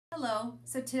Hello,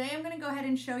 so today I'm going to go ahead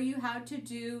and show you how to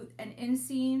do an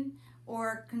inseam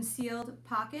or concealed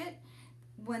pocket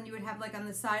when you would have like on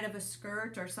the side of a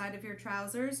skirt or side of your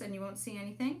trousers and you won't see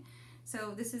anything.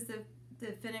 So this is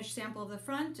the finished sample of the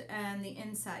front and the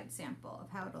inside sample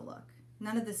of how it'll look.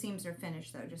 None of the seams are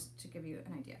finished though, just to give you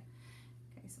an idea.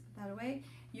 Okay, so put that away.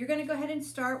 You're going to go ahead and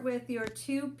start with your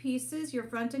two pieces, your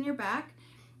front and your back,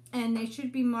 and they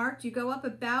should be marked. You go up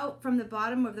about from the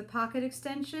bottom of the pocket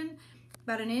extension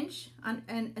about an inch and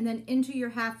then into your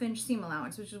 1/2 inch seam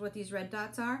allowance, which is what these red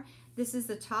dots are. This is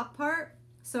the top part,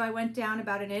 so I went down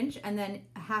about an inch and then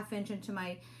a 1/2 inch into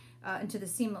my into the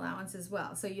seam allowance as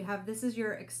well. So you have, this is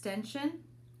your extension,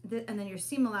 and then your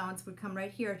seam allowance would come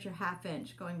right here at your 1/2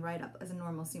 inch, going right up as a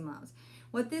normal seam allowance.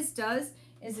 What this does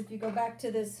is, if you go back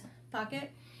to this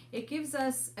pocket, it gives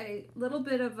us a little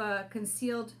bit of a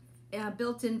concealed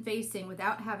built-in facing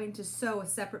without having to sew a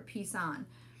separate piece on.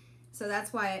 So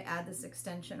that's why I add this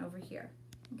extension over here.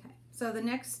 Okay, so the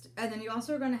next, and then you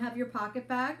also are going to have your pocket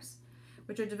bags,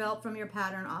 which are developed from your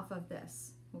pattern off of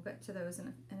this. We'll get to those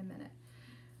in a minute.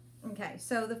 Okay,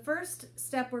 so the first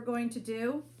step we're going to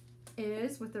do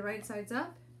is, with the right sides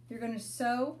up, you're going to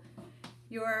sew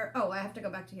your, oh, I have to go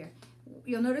back to here.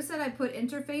 You'll notice that I put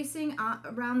interfacing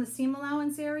around the seam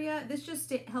allowance area. This just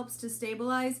helps to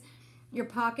stabilize your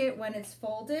pocket when it's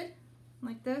folded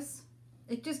like this.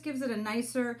 It just gives it a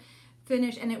nicer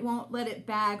finish and it won't let it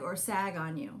bag or sag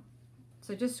on you.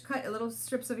 So just cut little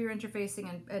strips of your interfacing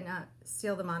and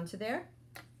seal them onto there.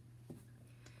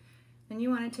 Then you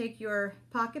want to take your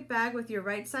pocket bag with your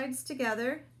right sides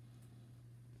together.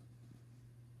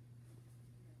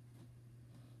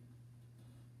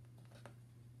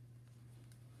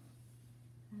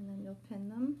 And then you'll pin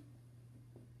them.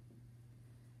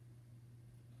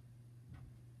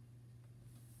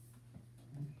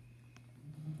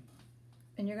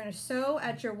 And you're going to sew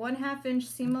at your 1/2 inch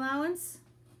seam allowance.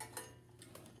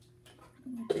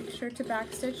 Make sure to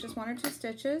back stitch just 1 or 2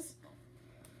 stitches.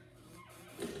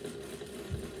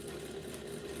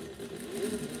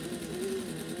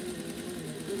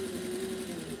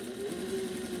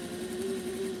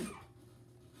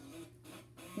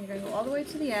 You're going to go all the way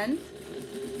to the end.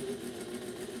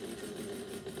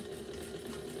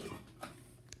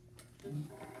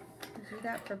 Do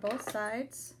that for both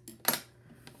sides.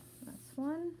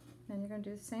 One, and you're going to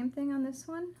do the same thing on this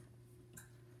one.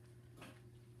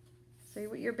 So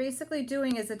what you're basically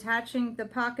doing is attaching the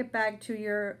pocket bag to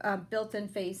your built-in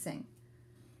facing.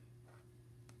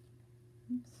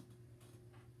 Oops.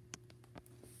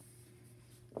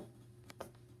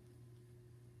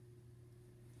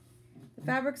 The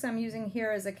fabrics I'm using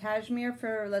here is a cashmere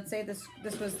for, let's say this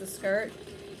was the skirt,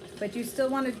 but you still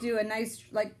want to do a nice,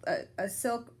 like a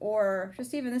silk, or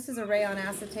just even, this is a rayon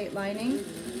acetate lining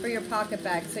for your pocket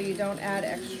bag, so you don't add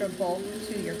extra bulk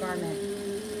to your garment.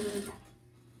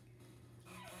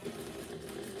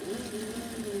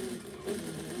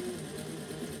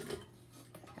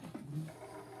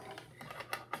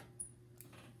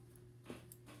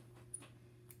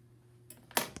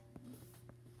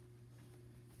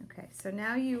 Okay, so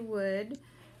now you would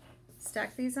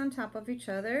stack these on top of each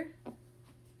other.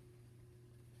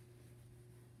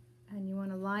 And you want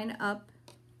to line up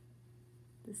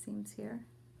the seams here.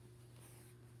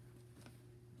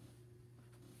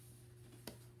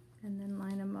 And then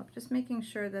line them up, just making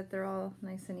sure that they're all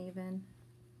nice and even.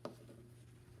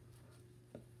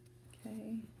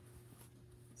 Okay,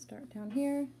 start down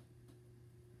here.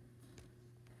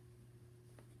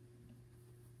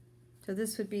 So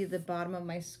this would be the bottom of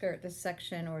my skirt, this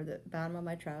section, or the bottom of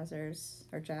my trousers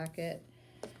or jacket.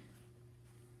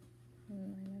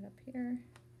 And line it up here.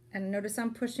 And notice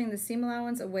I'm pushing the seam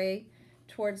allowance away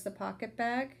towards the pocket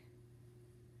bag.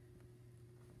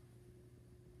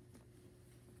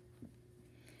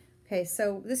 Okay,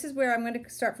 so this is where I'm going to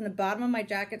start from the bottom of my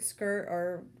jacket, skirt,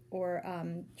 or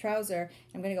trouser.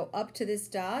 I'm going to go up to this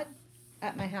dot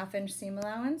at my 1/2 inch seam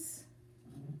allowance.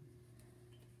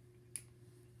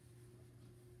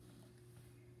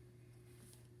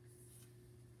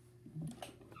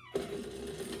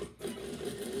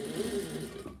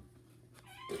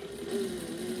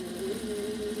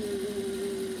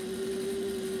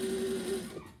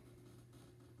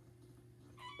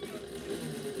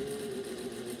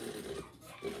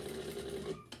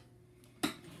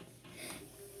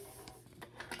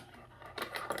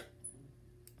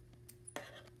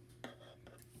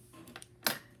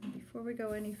 Before we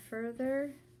go any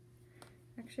further,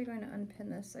 I'm actually going to unpin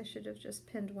this. I should have just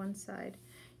pinned one side.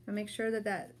 Now make sure that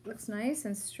that looks nice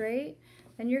and straight.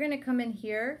 Then you're going to come in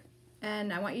here,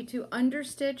 and I want you to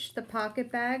understitch the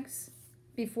pocket bags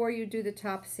before you do the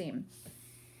top seam.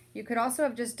 You could also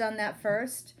have just done that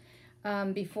first,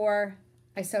 before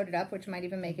I sewed it up, which might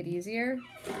even make it easier.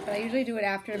 But I usually do it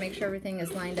after to make sure everything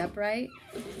is lined up right,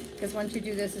 because once you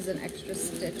do this is an extra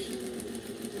stitch.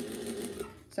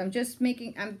 So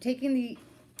I'm taking the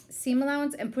seam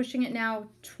allowance and pushing it now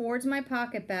towards my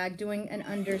pocket bag, doing an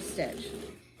understitch.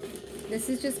 This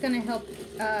is just going to help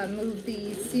move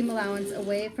the seam allowance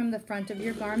away from the front of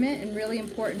your garment, and really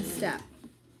important step.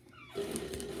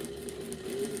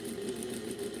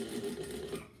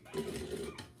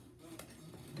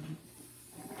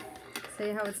 See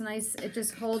how it's nice? It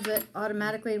just holds it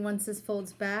automatically, and once this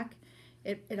folds back,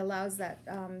 it allows that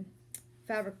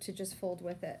fabric to just fold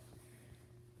with it.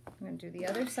 I'm going to do the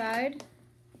other side.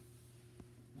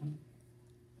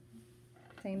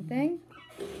 Same thing.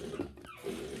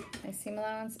 My seam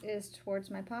allowance is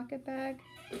towards my pocket bag.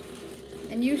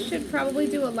 And you should probably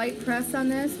do a light press on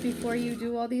this before you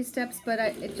do all these steps, but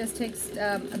it just takes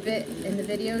a bit in the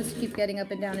videos to keep getting up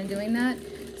and down and doing that.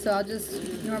 So I'll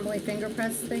just normally finger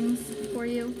press things for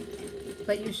you.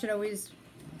 But you should always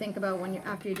think about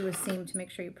after you do a seam to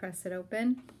make sure you press it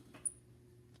open.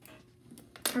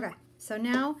 Okay, so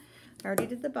now I already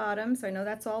did the bottom, so I know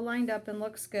that's all lined up and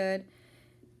looks good.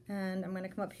 And I'm going to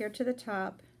come up here to the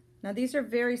top. Now these are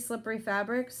very slippery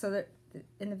fabrics, so that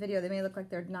in the video they may look like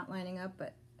they're not lining up,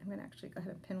 but I'm going to actually go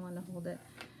ahead and pin one to hold it.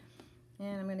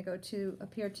 And I'm going to go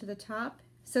up here to the top.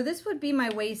 So this would be my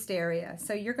waist area.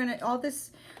 So you're going to, all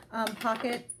this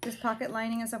pocket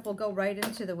lining and stuff will go right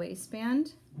into the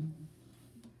waistband.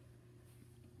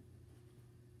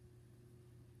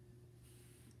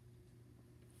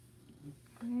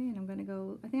 Okay, and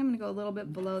I think I'm going to go a little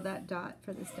bit below that dot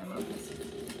for this demo.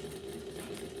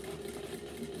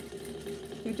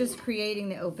 You're just creating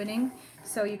the opening.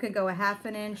 So you could go a ½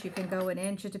 an inch, you can go an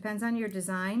inch. It depends on your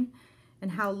design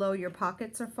and how low your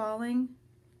pockets are falling.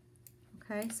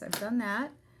 Okay, so I've done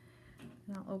that.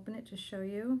 And I'll open it to show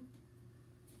you.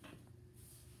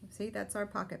 See, that's our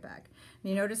pocket bag.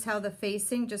 And you notice how the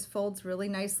facing just folds really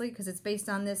nicely because it's based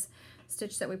on this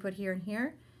stitch that we put here and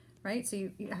here. Right, so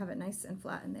you have it nice and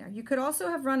flat in there. You could also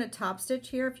have run a top stitch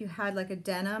here if you had like a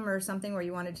denim or something where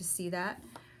you wanted to see that.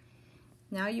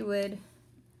 Now you would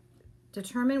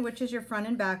determine which is your front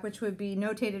and back, which would be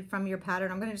notated from your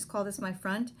pattern. I'm going to just call this my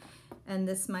front and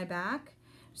this my back.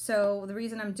 So the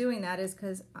reason I'm doing that is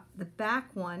because the back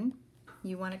one,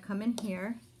 you want to come in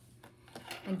here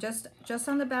and just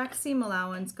on the back seam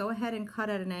allowance, go ahead and cut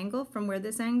at an angle from where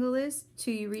this angle is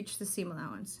till you reach the seam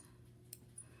allowance.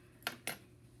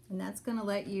 And that's going to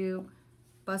let you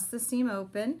bust the seam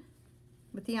open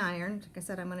with the iron. Like I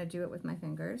said, I'm going to do it with my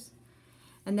fingers.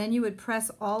 And then you would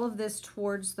press all of this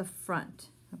towards the front,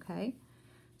 okay?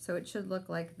 So it should look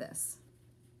like this.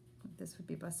 This would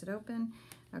be busted open.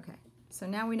 Okay, so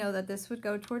now we know that this would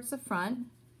go towards the front.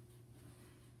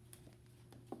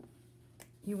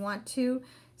 You want to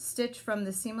stitch from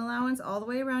the seam allowance all the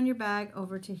way around your bag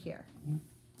over to here.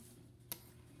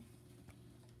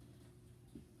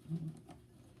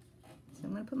 So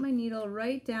I'm going to put my needle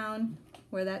right down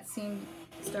where that seam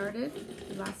started,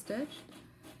 the last stitch.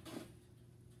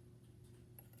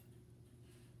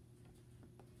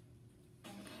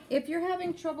 If you're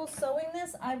having trouble sewing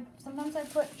this, sometimes I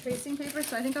put tracing paper,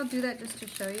 so I think I'll do that just to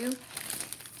show you.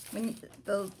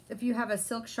 If you have a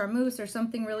silk charmeuse or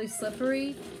something really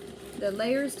slippery, the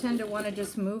layers tend to want to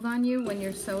just move on you when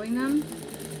you're sewing them.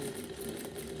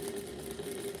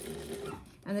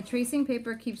 And the tracing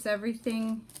paper keeps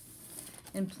everything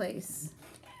in place.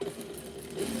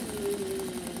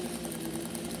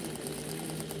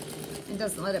 It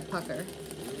doesn't let it pucker.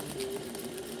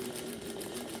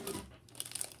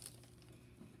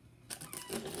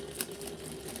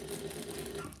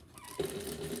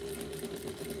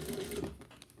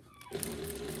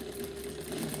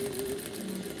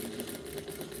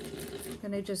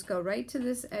 I'm going to just go right to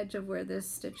this edge of where this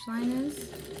stitch line is.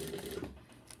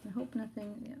 I hope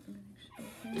nothing, yeah,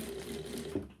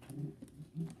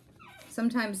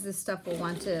 sometimes this stuff will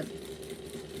want to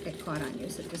get caught on you,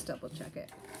 so just double check it.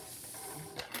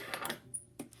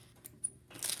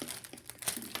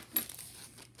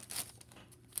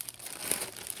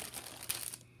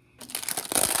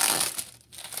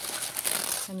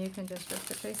 And you can just rip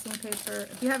the tracing paper.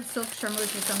 If you have silk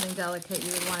charmeuse or something delicate,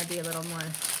 you would want to be a little more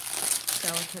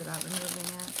delicate about removing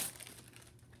it.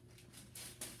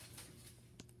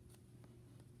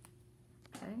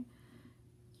 Okay,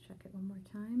 let's check it one more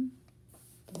time.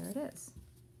 There it is.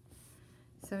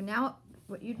 So now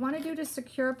what you'd want to do to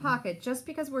secure a pocket, just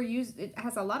because it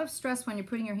has a lot of stress when you're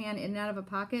putting your hand in and out of a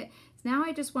pocket. Now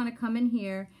I just want to come in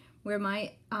here where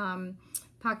my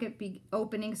pocket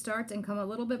opening starts and come a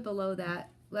little bit below that,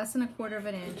 less than 1/4 of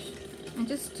an inch, and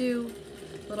just do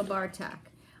a little bar tack.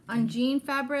 on jean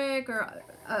fabric or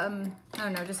I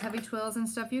don't know, just heavy twills and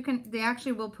stuff, they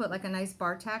actually will put like a nice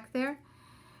bar tack there,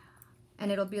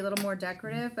 and it'll be a little more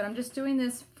decorative. But I'm just doing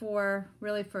this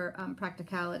really for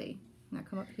practicality. Now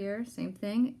come up here, same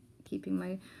thing, keeping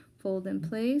my fold in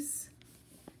place.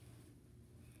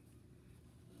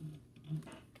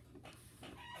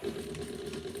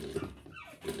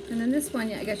 And then this one,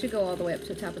 yeah, I guess you go all the way up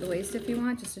to the top of the waist if you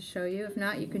want, just to show you. If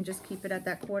not, you can just keep it at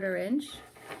that 1/4 inch.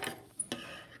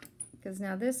 Because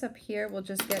now this up here will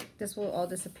this will all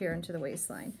disappear into the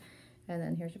waistline. And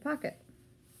then here's your pocket.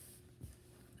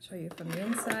 I'll show you from the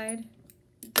inside.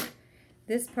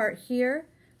 This part here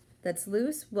that's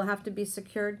loose will have to be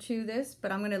secured to this,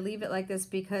 but I'm going to leave it like this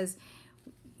because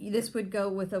this would go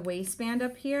with a waistband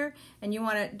up here, and you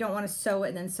don't want to sew it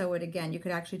and then sew it again. You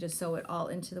could actually just sew it all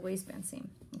into the waistband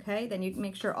seam. Okay, then you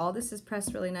make sure all this is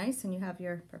pressed really nice and you have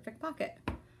your perfect pocket.